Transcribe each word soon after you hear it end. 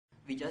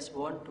We just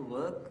want to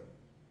work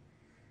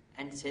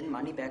and send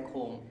money back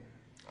home.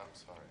 I'm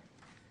sorry.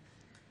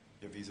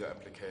 Your visa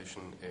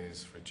application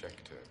is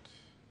rejected.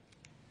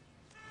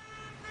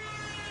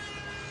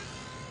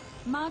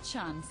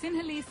 Machan,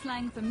 Sinhalese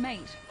slang for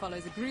mate,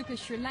 follows a group of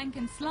Sri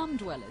Lankan slum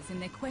dwellers in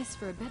their quest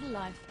for a better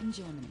life in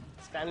Germany.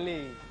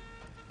 Stanley,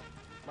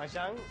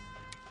 Machan,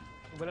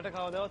 උඹලට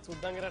කවදාවත්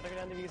සුද්දන්ගේ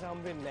රටකට යන්න visa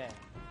හම්බෙන්නේ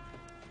නැහැ.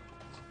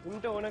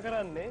 උන්ට ඕන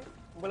කරන්නේ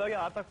උඹලගේ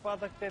ආතක්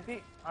පාතක් නැති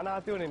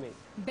අනාථයෝ නෙමෙයි.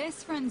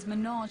 Best friends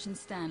Manoj and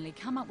Stanley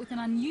come up with an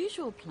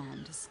unusual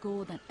plan to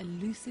score that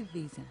elusive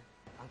visa.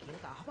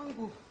 අංකලට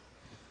අහපන්කෝ.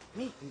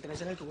 මේ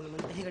ඉන්ටර්නැෂනල්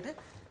ටූර්නමන්ට් එකකට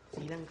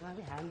ශ්‍රී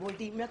ලංකාවේ හෑන්ඩ්බෝල්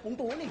ටීම් එකක්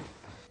උන්ට ඕනේ.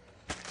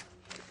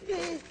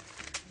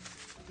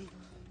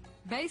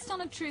 Based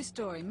on a true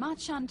story,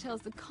 Machan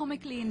tells the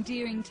comically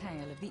endearing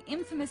tale of the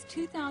infamous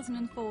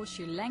 2004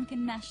 Sri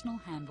Lankan national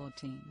handball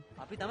team.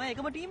 අපි තමයි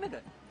එකම team එක.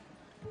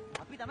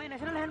 අපි තමයි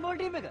national handball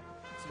team එක.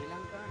 ශ්‍රී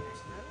ලංකා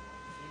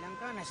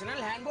national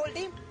handball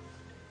team.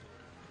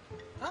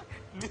 හා?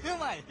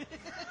 මෙහෙමයි.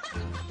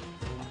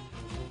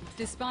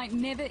 Despite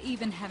never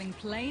even having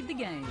played the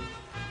game,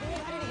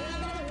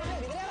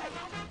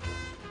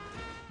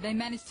 they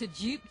managed to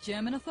dupe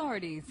German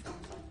authorities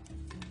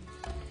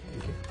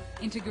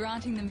into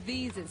granting them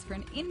visas for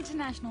an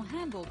international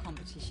handball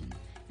competition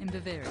in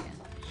Bavaria.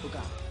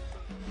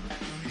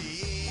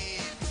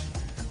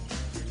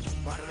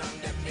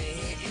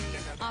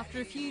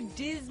 After a few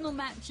dismal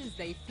matches,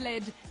 they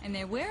fled, and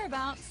their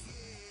whereabouts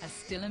are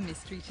still a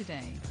mystery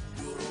today.